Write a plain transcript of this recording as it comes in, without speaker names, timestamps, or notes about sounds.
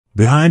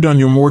Behind on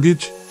your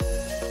mortgage?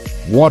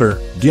 Water,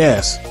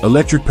 gas,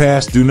 electric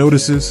past due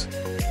notices?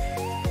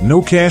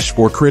 No cash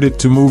or credit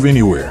to move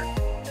anywhere.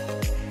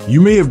 You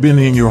may have been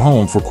in your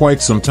home for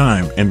quite some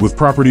time, and with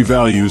property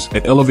values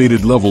at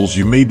elevated levels,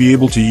 you may be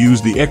able to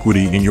use the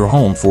equity in your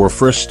home for a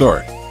fresh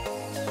start.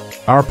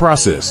 Our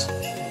process.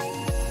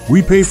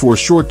 We pay for a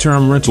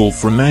short-term rental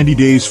for 90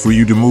 days for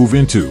you to move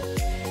into.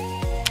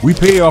 We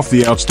pay off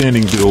the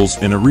outstanding bills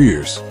and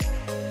arrears.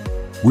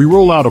 We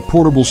roll out a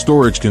portable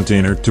storage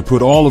container to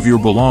put all of your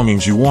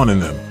belongings you want in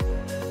them.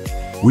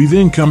 We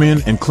then come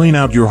in and clean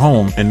out your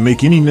home and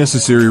make any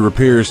necessary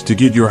repairs to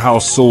get your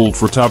house sold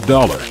for top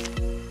dollar.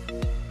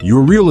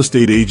 Your real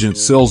estate agent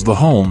sells the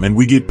home and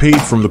we get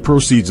paid from the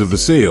proceeds of the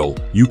sale.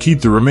 You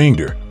keep the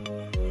remainder.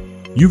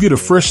 You get a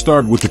fresh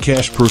start with the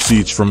cash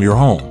proceeds from your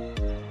home.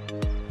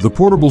 The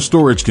portable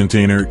storage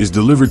container is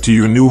delivered to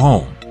your new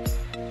home.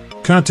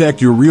 Contact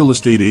your real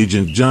estate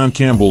agent, John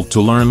Campbell,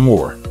 to learn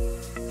more.